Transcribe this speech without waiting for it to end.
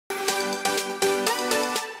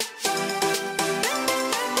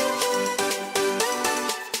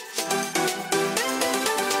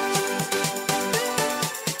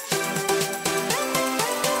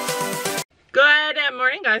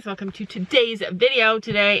guys, welcome to today's video.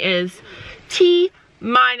 Today is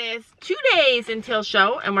T-minus 2 days until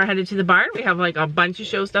show, and we're headed to the barn. We have like a bunch of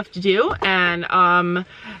show stuff to do, and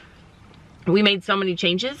we made so many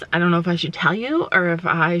changes. I don't know if I should tell you or if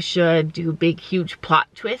I should do a big huge plot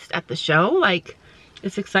twist at the show. Like,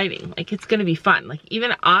 it's exciting. Like, it's gonna be fun. Like,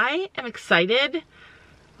 even I am excited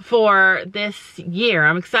for this year.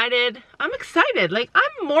 I'm excited. Like,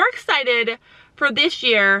 I'm more excited for this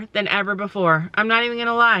year than ever before. I'm not even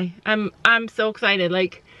gonna lie. I'm so excited.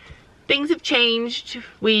 Like, things have changed.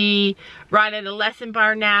 We ride at a lesson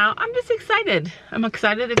barn now. I'm just excited. I'm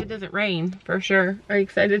excited if it doesn't rain, for sure. Are you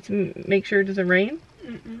excited to make sure it doesn't rain?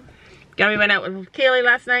 Gabby went out with Kaylee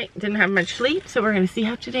last night. Didn't have much sleep, so we're gonna see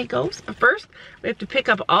how today goes. But first, we have to pick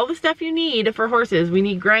up all the stuff you need for horses. We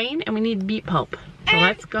need grain and we need beet pulp. So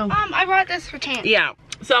let's go. I brought this for Chance. Yeah.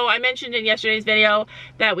 So I mentioned in yesterday's video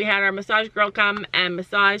that we had our massage girl come and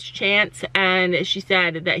massage Chance, and she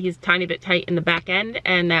said that he's a tiny bit tight in the back end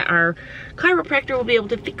and that our chiropractor will be able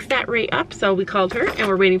to fix that right up. So we called her and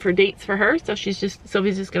we're waiting for dates for her. So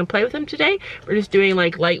Sophie's just gonna play with him today. We're just doing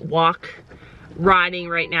like light walk riding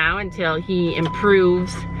right now until he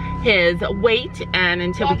improves his weight and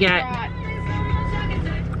until we get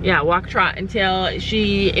walk trot until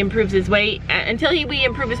she improves his weight. Until we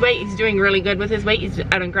improve his weight, he's doing really good with his weight. He's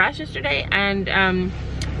out on grass yesterday, and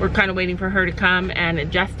we're kind of waiting for her to come and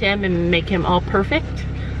adjust him and make him all perfect.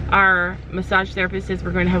 Our massage therapist says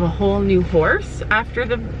we're going to have a whole new horse after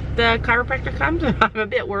the chiropractor comes. I'm a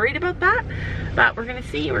bit worried about that, but we're gonna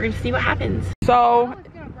see. We're gonna see what happens. So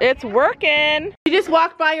it's working. You just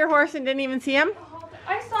walked by your horse and didn't even see him?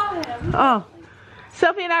 I saw him. Oh.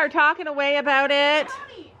 Sophie and I are talking away about it.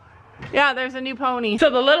 Yeah, there's a new pony. So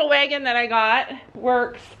the little wagon that I got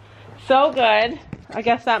works so good. I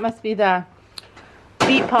guess that must be the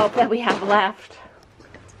beet pulp that we have left.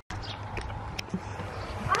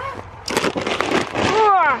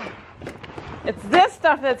 It's this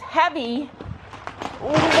stuff that's heavy.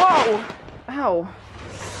 Whoa. Ow.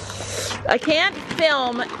 I can't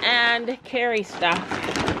film and carry stuff.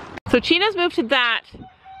 So Chino's moved to that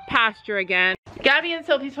pasture again. Gabby and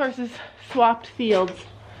Sophie's horses swapped fields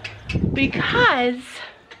because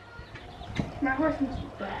my horse is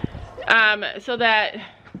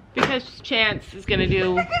because Chance is gonna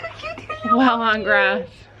do well on grass.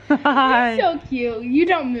 You're so cute. You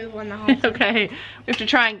don't move on the horse. Okay, we have to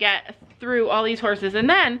try and get through all these horses, and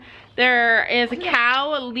then there is a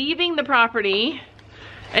cow leaving the property,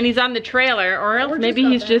 and he's on the trailer, or else maybe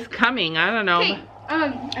he's just coming. I don't know. Hey,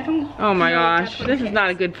 I don't. Oh my gosh, this is not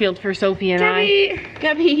a good field for Sophie and Gabby. I.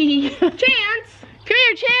 Gabby. Chance. Come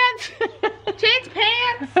here, Chance. Chance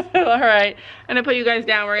pants. All right, I'm gonna put you guys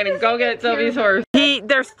down. We're gonna go get Sophie's horse.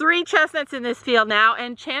 There's 3 chestnuts in this field now,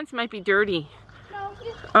 and Chance might be dirty. No,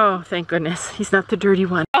 Oh, thank goodness. He's not the dirty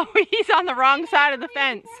one. Oh, he's on the wrong side of the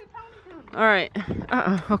fence. All right.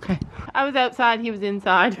 Okay. I was outside, he was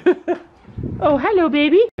inside. Oh, hello,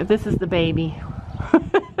 baby. This is the baby.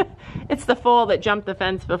 It's the foal that jumped the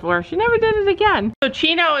fence before. She never did it again. So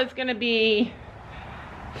Chino is gonna be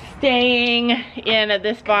staying in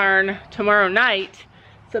this barn tomorrow night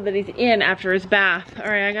so that he's in after his bath. All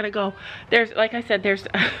right, I gotta go. There's, like I said, there's,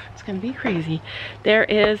 it's gonna be crazy. There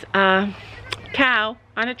is a cow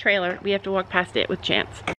on a trailer. We have to walk past it with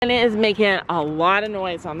Chance. And it is making a lot of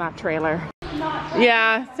noise on that trailer.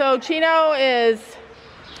 Yeah, so Chino is...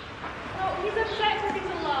 Oh, he's upset because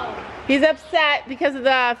he's alone. He's upset because of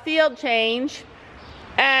the field change.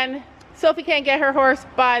 And Sophie can't get her horse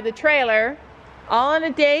by the trailer. All in a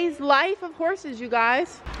day's life of horses, you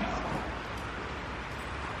guys.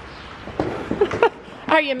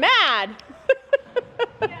 Are you mad?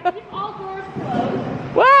 Yeah, keep all doors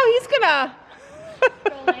closed. Wow, he's gonna...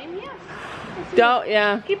 Don't,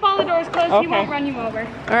 yeah. Keep all the doors closed, Okay. He won't run you over.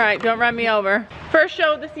 All right, don't run me over. First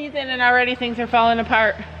show of the season and already things are falling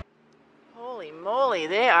apart. Holy moly,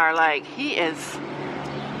 they are like, he is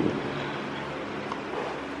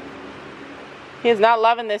not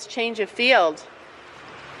loving this change of field.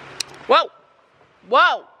 Whoa,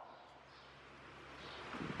 whoa.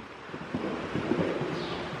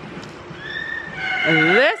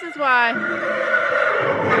 And this is why.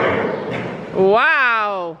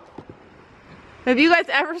 Wow. Have you guys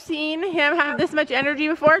ever seen him have this much energy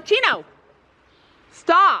before? Chino,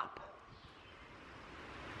 stop.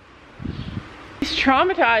 He's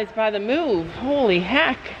traumatized by the move. Holy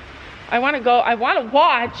heck. I want to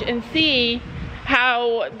watch and see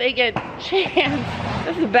how they get Chance.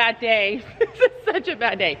 This is a bad day. This is such a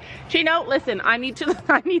bad day. Chino, listen, I need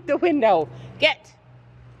the window.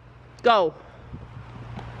 Go.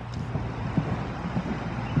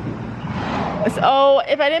 So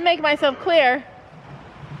if I didn't make myself clear,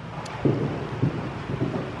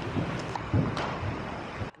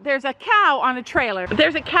 there's a cow on a trailer.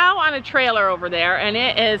 There's a cow on a trailer over there, and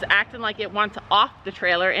it is acting like it wants off the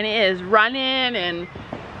trailer, and it is running and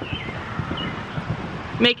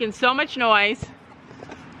making so much noise.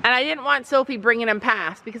 And I didn't want Sophie bringing him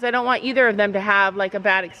past because I don't want either of them to have like a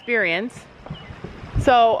bad experience.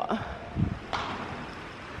 So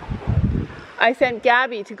I sent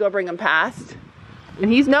Gabby to go bring him past,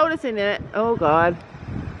 and he's noticing it. Oh God,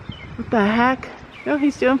 what the heck? No,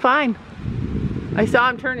 he's doing fine. I saw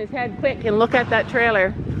him turn his head quick and look at that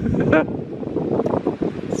trailer.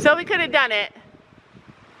 So we could have done it,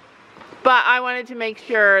 but I wanted to make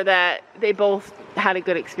sure that they both had a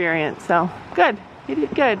good experience. So good, he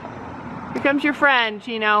did good. Here comes your friend,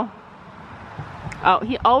 Chino. Oh,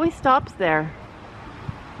 he always stops there.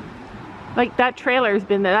 Like that trailer's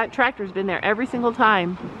been there, that tractor's been there every single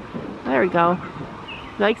time. There we go.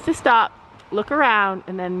 He likes to stop, look around,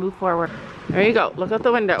 and then move forward. There you go, look out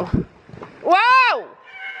the window. Whoa!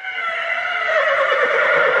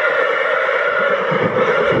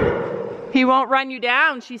 He won't run you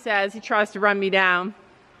down, she says. He tries to run me down.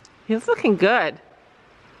 He's looking good.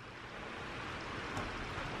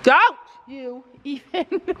 Don't you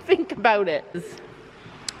even think about it.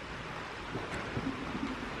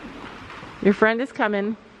 Your friend is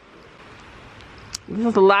coming. This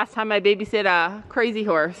is the last time I babysit a crazy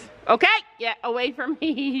horse. Okay, yeah, away from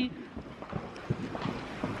me.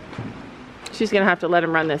 She's gonna have to let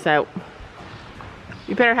him run this out.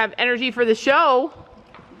 You better have energy for the show.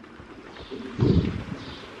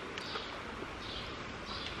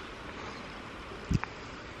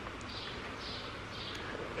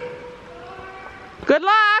 Good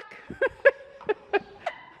luck.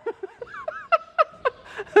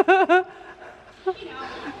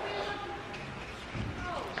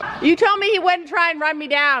 You told me he wouldn't try and run me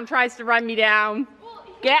down. Tries to run me down.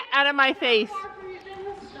 Get out of my face.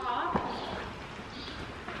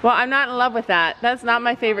 Well, I'm not in love with that. That's not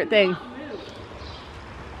my favorite thing. That's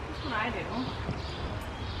what I do.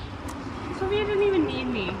 Sophia didn't even need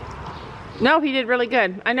me. No, he did really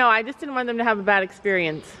good. I know, I just didn't want them to have a bad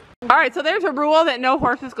experience. All right, so there's a rule that no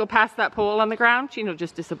horses go past that pole on the ground. Chino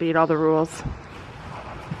just disobeyed all the rules.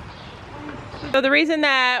 So the reason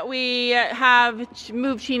that we have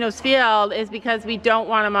moved Chino's field is because we don't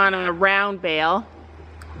want him on a round bale.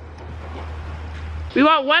 We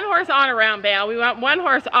want one horse on a round bale. We want one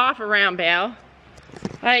horse off a round bale.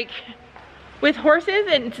 Like, with horses,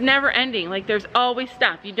 it's never ending. Like, there's always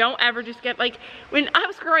stuff. You don't ever just get, like, when I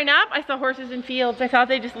was growing up, I saw horses in fields. I thought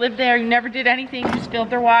they just lived there. You never did anything, just filled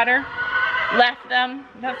their water, left them.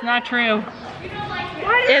 That's not true.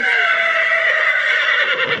 It's...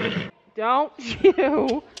 Don't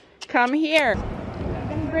you come here. I'm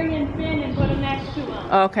gonna bring in Finn and put him next to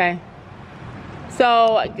him. Okay.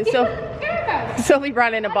 So Sophie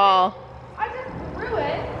brought in a ball. I just threw it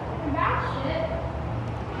and mashed it.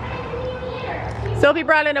 I didn't even hear. Sophie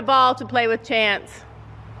brought in a ball to play with Chance.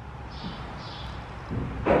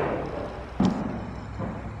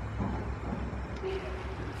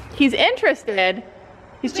 He's interested.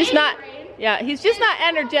 He's just not, yeah, he's just not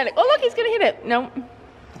energetic. Oh, look, he's gonna hit it. No.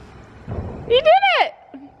 He did it!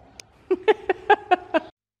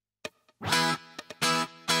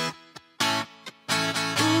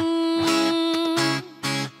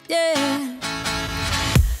 Yeah.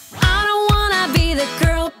 I don't wanna be the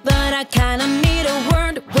girl, but I kinda need a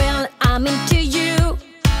word. Well, I'm into you.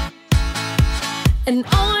 And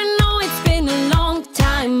all I know, it's been a long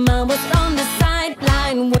time. I was on the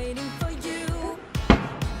sideline waiting for you.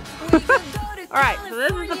 Alright, so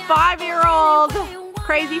this is a 5-year-old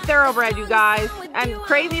crazy thoroughbred, you guys. And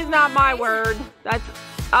crazy is not my word. That's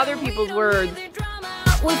other people's words.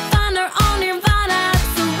 We'll find our own nirvana,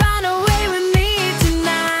 so run away with me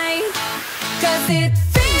tonight. 'Cause it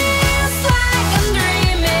feels like I'm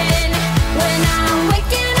dreaming when I'm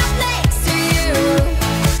waking up next to you.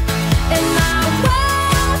 And my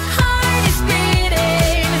wild heart is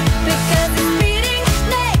beating because it's beating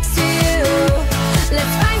next to you.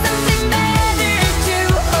 Let's find something better to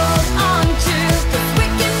hold on to, 'cause we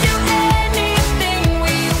can do anything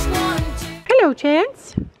we want to. Hello, Chance.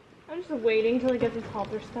 I'm just waiting till he gets his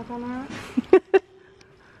halter stuck on that.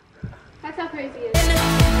 That's how crazy it is.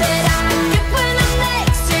 That I get when I'm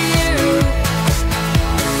next to you.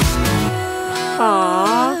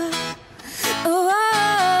 Aww.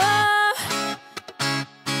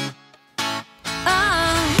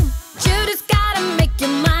 You just gotta make your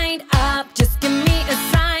mind up. Just give me a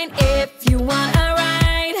sign if you want a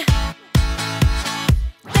ride.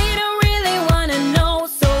 They don't really wanna know,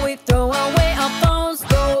 so we throw away our phones,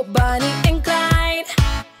 go Bonnie and Clyde.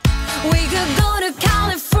 We could go to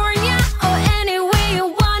California or anywhere you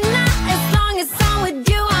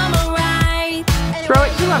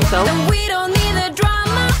so. And we don't need the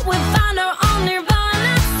drama, we found our own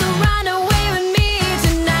nirvana. So run away with me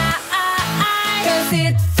tonight. 'Cause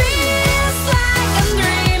it feels like I'm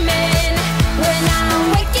dreaming when I'm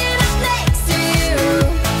waking up next to you.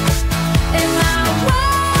 And my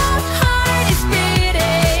world heart is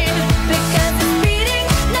beating because it's beating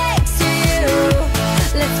next to you.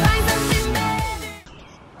 Let's find something better.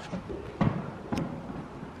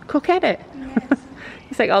 Go get it.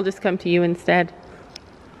 He's like, I'll just come to you instead.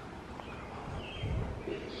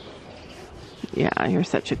 Yeah, you're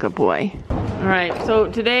such a good boy. All right, so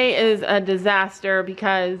today is a disaster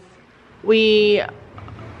because we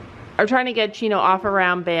are trying to get Chino off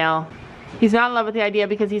around Bale. He's not in love with the idea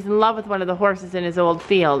because he's in love with one of the horses in his old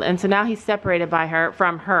field, and so now he's separated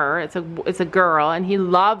from her. It's a girl, and he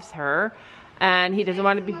loves her, and he doesn't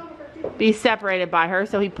want to be separated by her,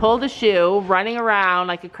 so he pulled a shoe, running around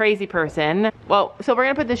like a crazy person. Well, so we're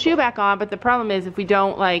gonna put the shoe back on, but the problem is if we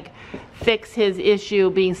don't like fix his issue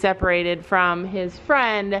being separated from his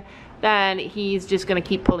friend, then he's just gonna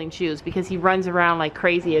keep pulling shoes because he runs around like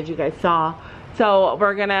crazy, as you guys saw. So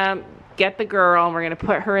we're gonna get the girl and we're gonna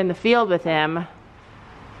put her in the field with him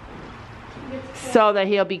so that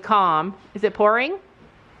he'll be calm. Is it pouring?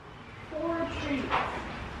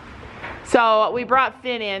 So we brought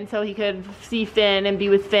Finn in so he could see Finn and be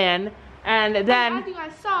with Finn. And then, as you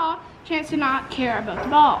guys saw, Chance did not care about the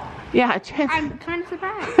ball. yeah, Chance. I'm kind of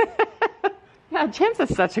surprised. Yeah, Chance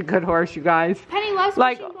is such a good horse, you guys. Penny loves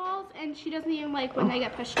Like- pushing balls, and she doesn't even like when they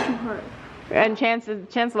get pushed to her. And Chance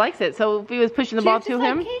likes it. So if he was pushing the ball Chance to is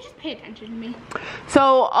him. like, can you just pay attention to me? So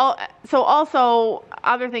also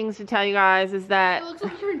other things to tell you guys is that. It looks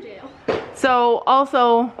like you're in jail. So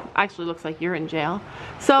also, actually looks like you're in jail.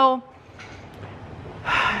 So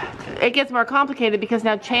it gets more complicated because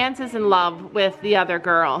now Chance is in love with the other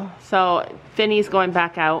girl. So Finny's going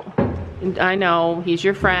back out. And I know, he's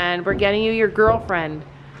your friend. We're getting you your girlfriend.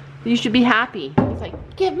 You should be happy. He's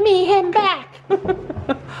like, give me him back.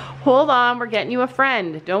 Hold on, we're getting you a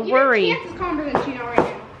friend. Don't worry. Chance is calmer than Chino right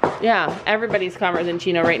now. Yeah, everybody's calmer than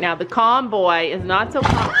Chino right now. The calm boy is not so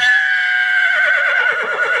calm.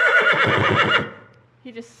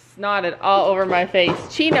 He just snotted all over my face.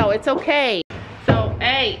 Chino, it's okay. So,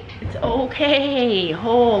 hey, it's okay.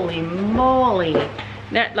 Holy moly.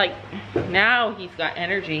 Now he's got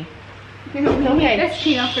energy. Okay. That's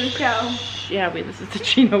Chino for the show. Yeah, this is the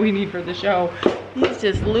Chino we need for the show. He's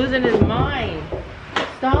just losing his mind.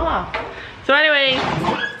 Stop. So anyway,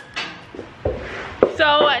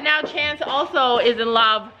 so now Chance also is in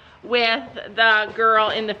love with the girl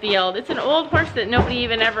in the field. It's an old horse that nobody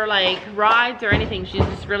even ever like rides or anything. She's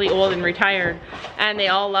just really old and retired, and they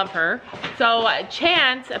all love her. So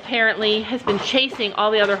Chance apparently has been chasing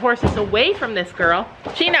all the other horses away from this girl.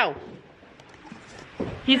 Chino.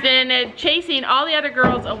 He's been chasing all the other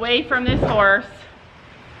girls away from this horse,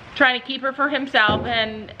 trying to keep her for himself,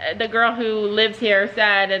 and the girl who lives here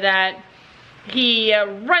said that he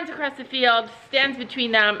runs across the field, stands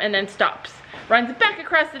between them, and then stops. Runs back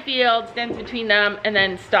across the field, stands between them, and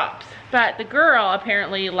then stops. But the girl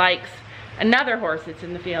apparently likes another horse that's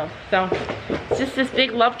in the field. So it's just this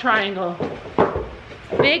big love triangle.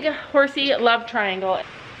 Big horsey love triangle.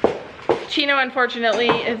 Chino, unfortunately,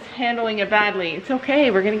 is handling it badly. It's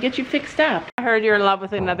okay, we're gonna get you fixed up. I heard you're in love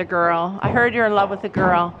with another girl. I heard you're in love with a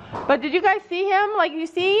girl. But did you guys see him? Like, you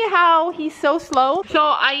see how he's so slow? So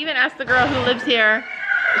I even asked the girl who lives here,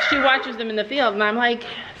 she watches them in the field, and I'm like,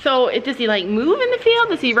 so does he like move in the field?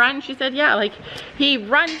 Does he run? She said, yeah, like he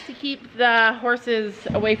runs to keep the horses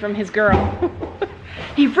away from his girl.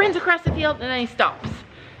 He runs across the field and then he stops.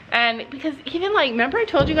 And because even like, remember I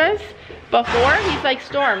told you guys before, he's like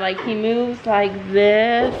Storm, like he moves like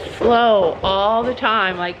this slow all the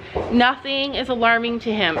time, like nothing is alarming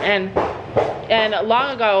to him. And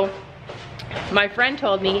long ago, my friend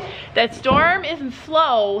told me that Storm isn't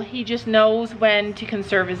slow, he just knows when to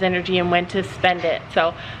conserve his energy and when to spend it.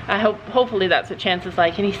 So I hopefully that's what Chance is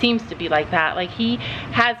like, and he seems to be like that. Like he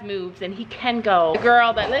has moves and he can go. The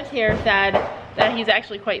girl that lives here said that he's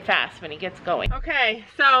actually quite fast when he gets going. Okay,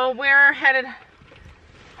 so we're headed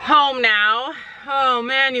home now. Oh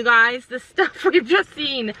man, you guys, the stuff we've just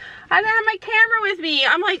seen. I didn't have my camera with me.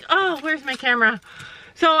 I'm like, oh, where's my camera?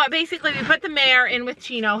 So basically we put the mare in with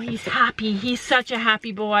Chino. He's happy. He's such a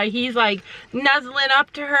happy boy. He's like nuzzling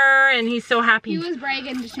up to her and he's so happy. He was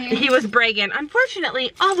bragging to Chance. He was bragging.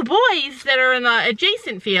 Unfortunately, all the boys that are in the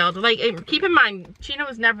adjacent field, like keep in mind, Chino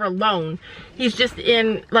is never alone. He's just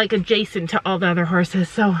in like adjacent to all the other horses.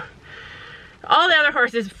 So all the other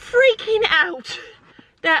horses freaking out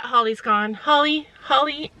that Holly's gone. Holly,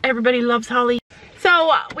 everybody loves Holly. So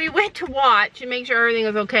So we went to watch and make sure everything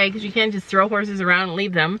was okay, because you can't just throw horses around and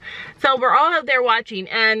leave them. So we're all out there watching,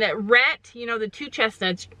 and Rhett, you know, the two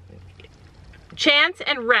chestnuts, Chance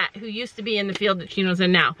and Rhett, who used to be in the field that Chino's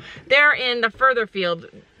in now, they're in the further field.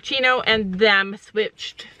 Chino and them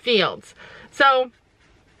switched fields. So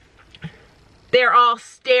they're all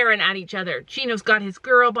staring at each other. Chino's got his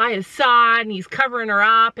girl by his side, and he's covering her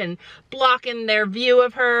up and blocking their view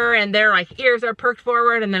of her, and their like ears are perked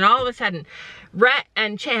forward, and then all of a sudden Rhett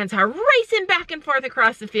and Chance are racing back and forth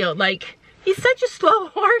across the field. Like, he's such a slow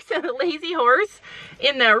horse and a lazy horse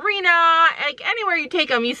in the arena. Like, anywhere you take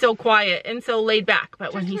him, he's so quiet and so laid back.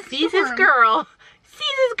 But when he sees his girl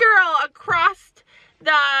across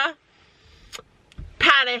the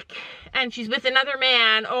paddock, and she's with another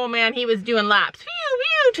man, oh man, he was doing laps. Phew,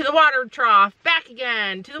 phew, to the water trough, back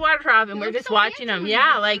again, to the water trough, and we're just watching him.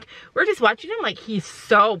 Yeah, like, we're just watching him. Like, he's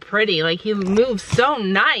so pretty. Like, he moves so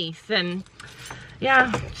nice, and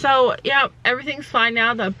yeah, so, yeah, everything's fine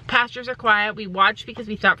now. The pastures are quiet. We watched because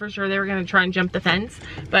we thought for sure they were going to try and jump the fence,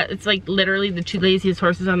 but it's like literally the two laziest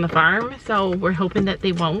horses on the farm, so we're hoping that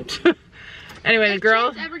they won't. Anyway, the girl,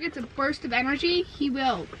 if Chance ever gets a burst of energy, he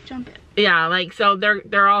will jump it. Yeah, like, so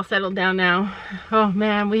they're all settled down now. Oh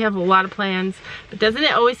man, we have a lot of plans. But doesn't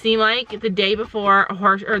it always seem like the day before a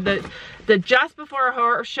horse, or the just before a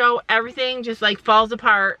horse show, everything just like falls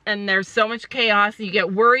apart, and there's so much chaos, and you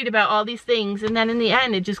get worried about all these things, and then in the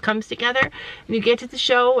end it just comes together, and you get to the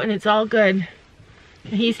show and it's all good.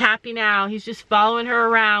 And he's happy now. He's just following her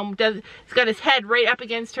around. He's got his head right up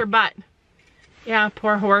against her butt. Yeah,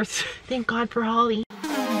 poor horse. Thank God for Holly.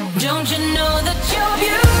 Don't you know that you're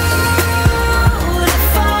beautiful?